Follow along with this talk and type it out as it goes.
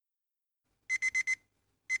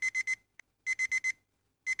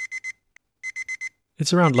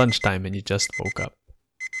It's around lunchtime and you just woke up.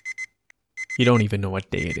 You don't even know what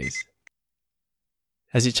day it is.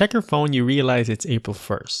 As you check your phone, you realize it's April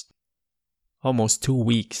 1st. Almost 2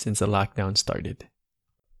 weeks since the lockdown started.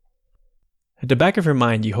 At the back of your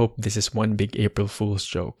mind, you hope this is one big April Fool's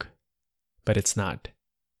joke. But it's not.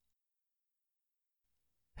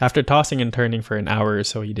 After tossing and turning for an hour or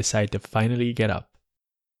so, you decide to finally get up.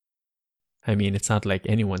 I mean, it's not like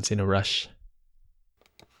anyone's in a rush.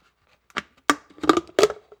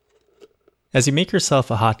 As you make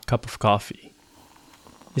yourself a hot cup of coffee,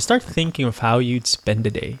 you start thinking of how you'd spend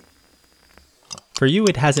the day. For you,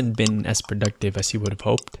 it hasn't been as productive as you would have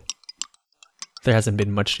hoped. There hasn't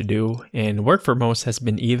been much to do, and work for most has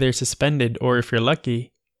been either suspended or, if you're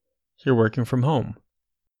lucky, you're working from home.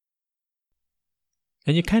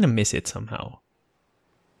 And you kind of miss it somehow.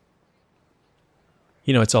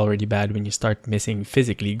 You know, it's already bad when you start missing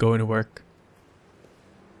physically going to work.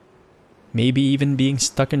 Maybe even being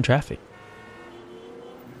stuck in traffic.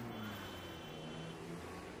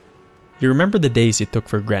 You remember the days you took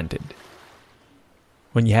for granted.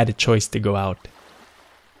 When you had a choice to go out.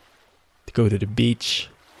 To go to the beach.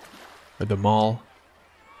 Or the mall.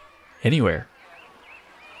 Anywhere.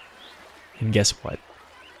 And guess what?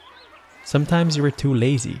 Sometimes you were too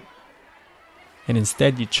lazy. And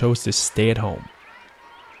instead you chose to stay at home.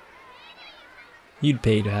 You'd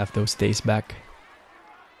pay to have those days back.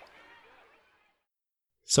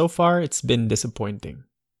 So far, it's been disappointing.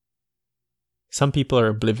 Some people are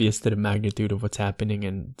oblivious to the magnitude of what's happening,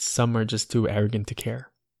 and some are just too arrogant to care.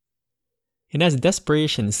 And as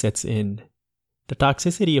desperation sets in, the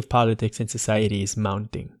toxicity of politics and society is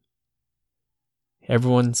mounting.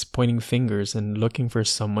 Everyone's pointing fingers and looking for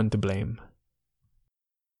someone to blame.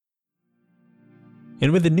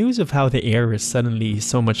 And with the news of how the air is suddenly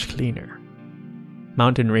so much cleaner,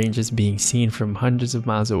 mountain ranges being seen from hundreds of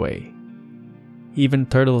miles away, even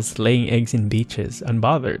turtles laying eggs in beaches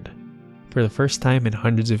unbothered for the first time in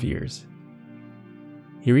hundreds of years,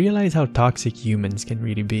 you realize how toxic humans can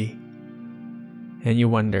really be. And you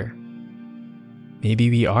wonder, maybe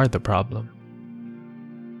we are the problem.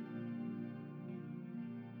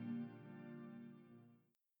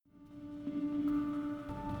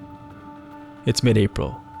 It's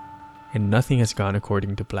mid-April, and nothing has gone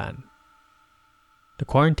according to plan. The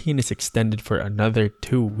quarantine is extended for another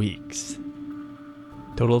 2 weeks.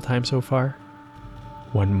 Total time so far?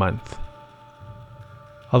 1 month.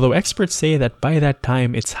 Although experts say that by that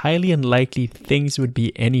time, it's highly unlikely things would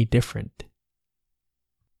be any different.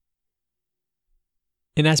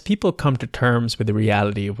 And as people come to terms with the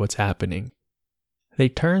reality of what's happening, they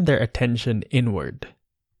turn their attention inward.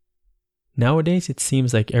 Nowadays, it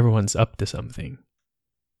seems like everyone's up to something.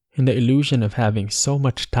 And the illusion of having so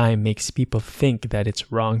much time makes people think that it's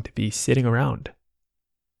wrong to be sitting around.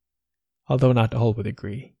 Although not all would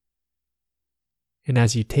agree. And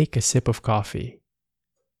as you take a sip of coffee,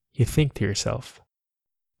 you think to yourself,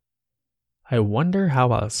 I wonder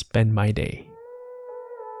how I'll spend my day.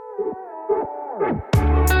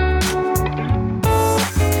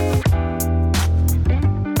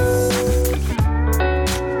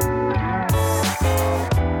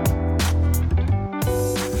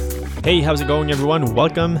 Hey, how's it going, everyone?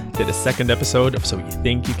 Welcome to the second episode of So You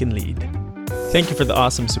Think You Can Lead. Thank you for the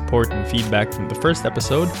awesome support and feedback from the first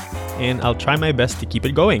episode, and I'll try my best to keep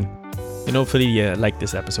it going. And hopefully you like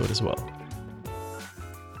this episode as well.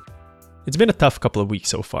 It's been a tough couple of weeks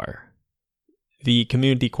so far. The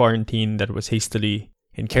community quarantine that was hastily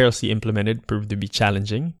and carelessly implemented proved to be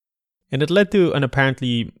challenging, and it led to an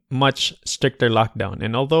apparently much stricter lockdown.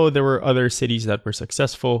 And although there were other cities that were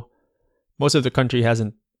successful, most of the country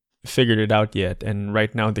hasn't figured it out yet, and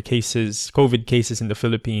right now the COVID cases in the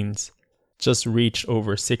Philippines just reached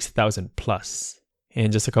over 6,000 plus.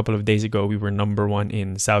 And just a couple of days ago, we were number 1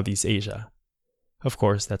 in Southeast Asia. Of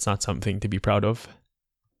course, that's not something to be proud of.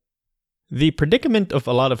 The predicament of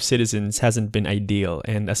a lot of citizens hasn't been ideal,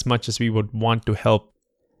 and as much as we would want to help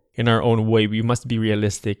in our own way, we must be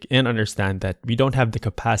realistic and understand that we don't have the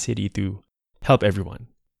capacity to help everyone.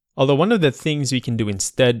 Although one of the things we can do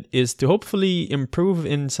instead is to hopefully improve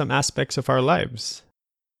in some aspects of our lives.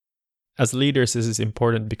 As leaders, this is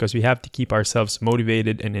important because we have to keep ourselves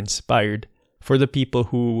motivated and inspired for the people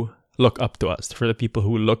who look up to us, for the people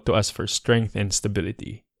who look to us for strength and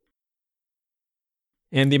stability.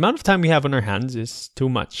 And the amount of time we have on our hands is too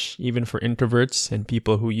much, even for introverts and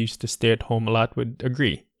people who used to stay at home a lot would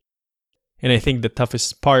agree. And I think the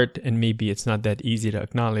toughest part, and maybe it's not that easy to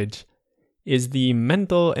acknowledge, is the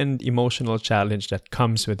mental and emotional challenge that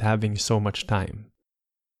comes with having so much time.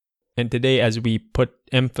 And today, as we put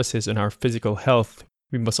emphasis on our physical health,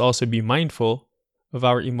 we must also be mindful of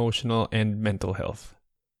our emotional and mental health.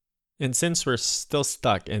 And since we're still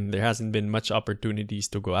stuck and there hasn't been much opportunities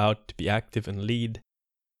to go out, to be active and lead,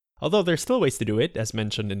 although there's still ways to do it, as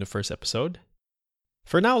mentioned in the first episode,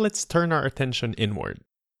 for now let's turn our attention inward.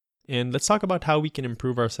 And let's talk about how we can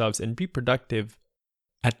improve ourselves and be productive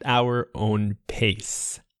at our own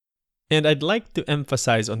pace. And I'd like to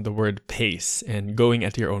emphasize on the word pace and going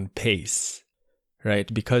at your own pace,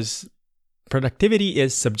 right? Because productivity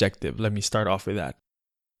is subjective. Let me start off with that.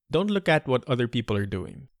 Don't look at what other people are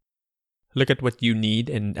doing. Look at what you need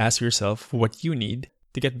and ask yourself what you need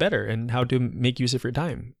to get better and how to make use of your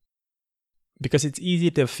time. Because it's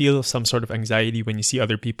easy to feel some sort of anxiety when you see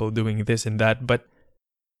other people doing this and that, but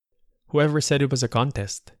whoever said it was a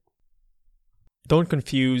contest? Don't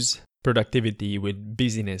confuse productivity with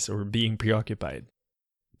busyness or being preoccupied.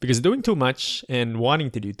 Because doing too much and wanting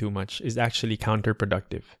to do too much is actually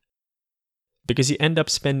counterproductive. Because you end up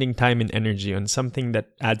spending time and energy on something that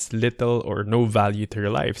adds little or no value to your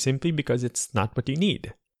life simply because it's not what you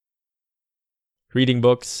need. Reading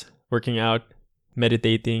books, working out,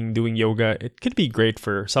 meditating, doing yoga, it could be great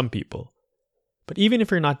for some people. But even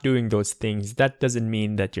if you're not doing those things, that doesn't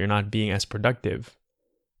mean that you're not being as productive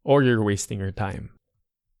or you're wasting your time.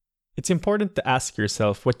 It's important to ask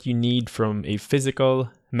yourself what you need from a physical,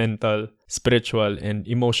 mental, spiritual, and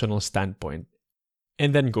emotional standpoint,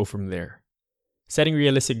 and then go from there. Setting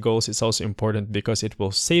realistic goals is also important because it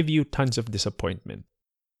will save you tons of disappointment.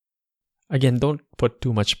 Again, don't put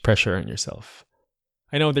too much pressure on yourself.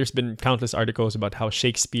 I know there's been countless articles about how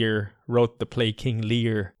Shakespeare wrote the play King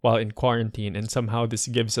Lear while in quarantine, and somehow this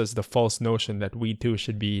gives us the false notion that we too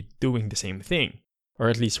should be doing the same thing, or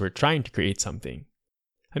at least we're trying to create something.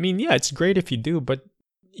 I mean, yeah, it's great if you do, but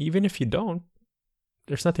even if you don't,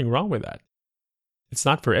 there's nothing wrong with that. It's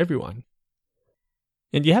not for everyone.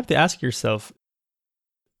 And you have to ask yourself,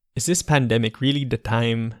 is this pandemic really the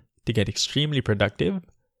time to get extremely productive?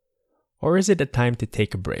 Or is it a time to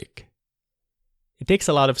take a break? It takes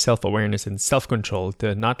a lot of self-awareness and self-control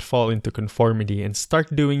to not fall into conformity and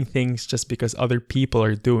start doing things just because other people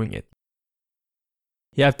are doing it.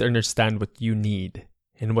 You have to understand what you need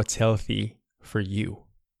and what's healthy for you.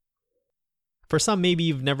 For some, maybe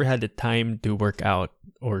you've never had the time to work out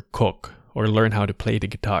or cook or learn how to play the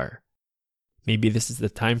guitar. Maybe this is the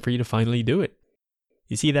time for you to finally do it.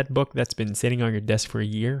 You see that book that's been sitting on your desk for a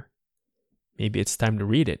year? Maybe it's time to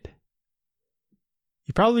read it.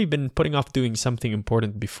 You've probably been putting off doing something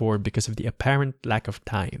important before because of the apparent lack of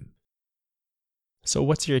time. So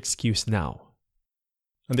what's your excuse now?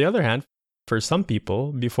 On the other hand, for some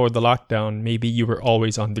people, before the lockdown, maybe you were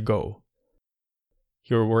always on the go.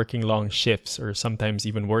 You were working long shifts or sometimes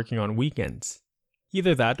even working on weekends.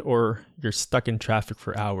 Either that or you're stuck in traffic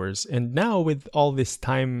for hours. And now with all this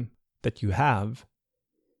time that you have,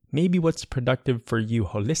 maybe what's productive for you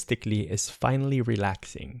holistically is finally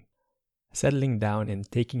relaxing, settling down and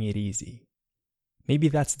taking it easy. Maybe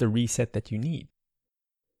that's the reset that you need.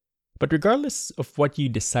 But regardless of what you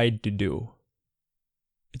decide to do,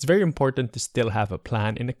 it's very important to still have a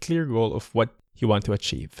plan and a clear goal of what you want to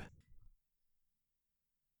achieve.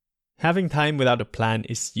 Having time without a plan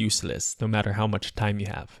is useless, no matter how much time you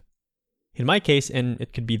have. In my case, and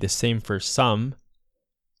it could be the same for some,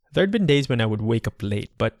 there had been days when I would wake up late,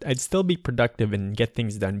 but I'd still be productive and get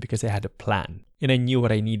things done because I had a plan, and I knew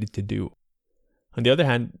what I needed to do. On the other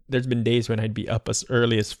hand, there's been days when I'd be up as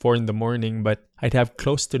early as 4 a.m, but I'd have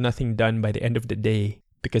close to nothing done by the end of the day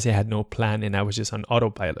because I had no plan and I was just on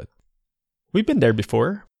autopilot. We've been there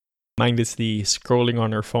before, mindlessly scrolling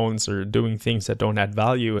on our phones or doing things that don't add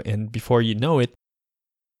value, and before you know it,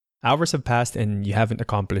 hours have passed and you haven't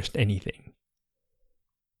accomplished anything.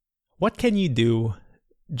 What can you do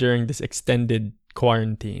during this extended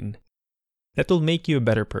quarantine that will make you a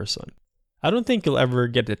better person? I don't think you'll ever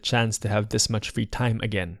get a chance to have this much free time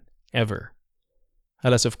again, ever.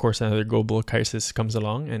 Unless, of course, another global crisis comes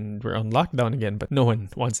along and we're on lockdown again, but no one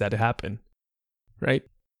wants that to happen, right?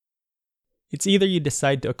 It's either you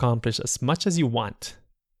decide to accomplish as much as you want,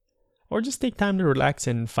 or just take time to relax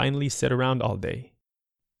and finally sit around all day.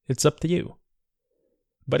 It's up to you.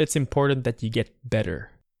 But it's important that you get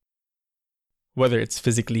better. Whether it's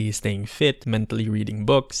physically staying fit, mentally reading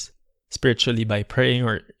books, spiritually by praying,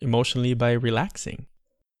 or emotionally by relaxing.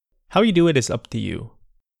 How you do it is up to you.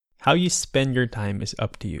 How you spend your time is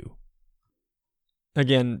up to you.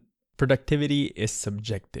 Again, productivity is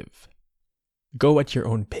subjective. Go at your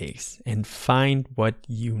own pace and find what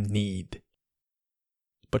you need.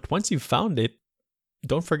 But once you've found it,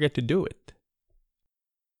 don't forget to do it.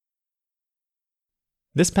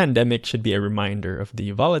 This pandemic should be a reminder of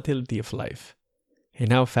the volatility of life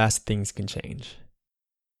and how fast things can change.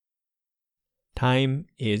 Time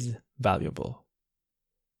is valuable.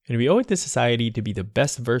 And we owe it to society to be the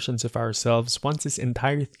best versions of ourselves once this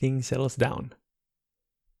entire thing settles down.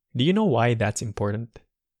 Do you know why that's important?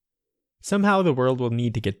 Somehow the world will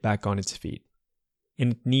need to get back on its feet,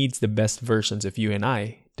 and it needs the best versions of you and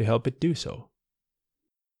I to help it do so.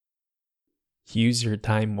 Use your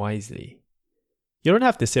time wisely. You don't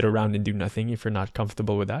have to sit around and do nothing if you're not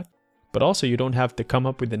comfortable with that, but also you don't have to come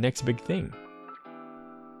up with the next big thing.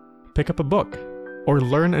 Pick up a book, or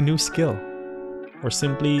learn a new skill, or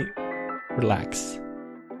simply relax,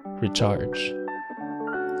 recharge,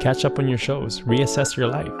 catch up on your shows, reassess your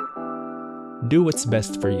life. Do what's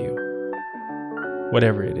best for you,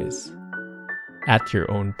 whatever it is, at your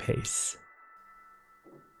own pace.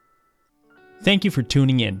 Thank you for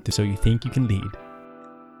tuning in to So You Think You Can Lead.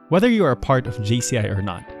 Whether you are a part of JCI or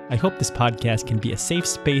not, I hope this podcast can be a safe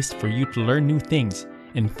space for you to learn new things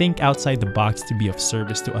and think outside the box to be of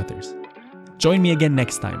service to others. Join me again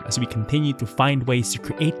next time as we continue to find ways to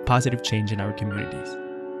create positive change in our communities.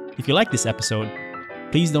 If you like this episode,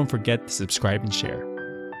 please don't forget to subscribe and share.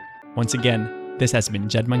 Once again, this has been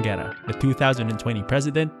Jed Manguera, the 2020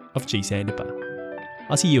 president of JCI Lipa.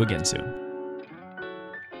 I'll see you again soon.